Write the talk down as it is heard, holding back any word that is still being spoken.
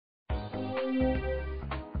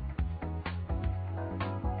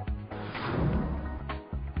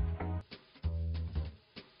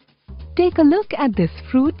Take a look at this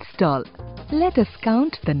fruit stall. Let us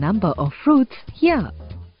count the number of fruits here.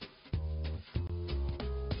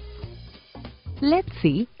 Let's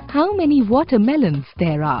see how many watermelons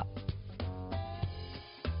there are.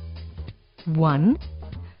 1.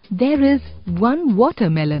 There is 1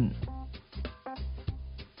 watermelon.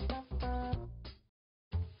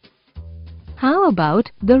 How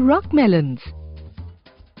about the rock melons?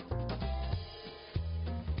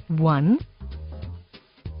 1,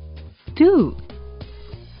 2.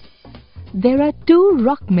 There are 2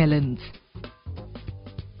 rock melons.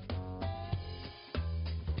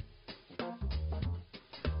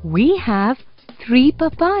 We have 3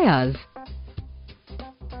 papayas.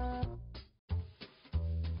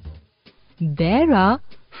 There are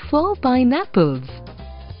 4 pineapples.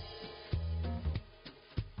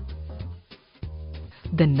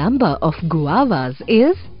 The number of guavas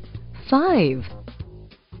is 5.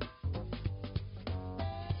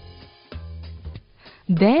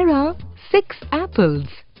 There are 6 apples.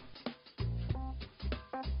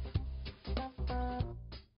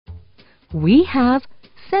 We have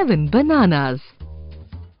 7 bananas.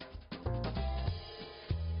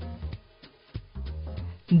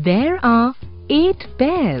 There are 8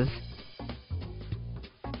 pears.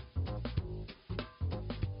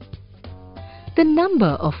 The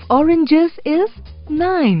number of oranges is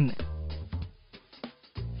 9.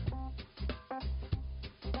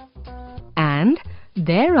 And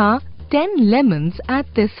there are 10 lemons at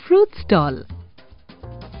this fruit stall.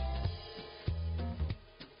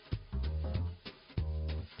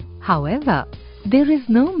 However, there is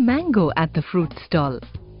no mango at the fruit stall.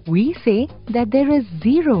 We say that there is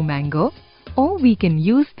 0 mango, or we can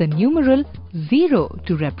use the numeral 0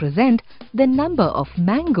 to represent the number of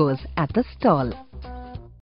mangoes at the stall.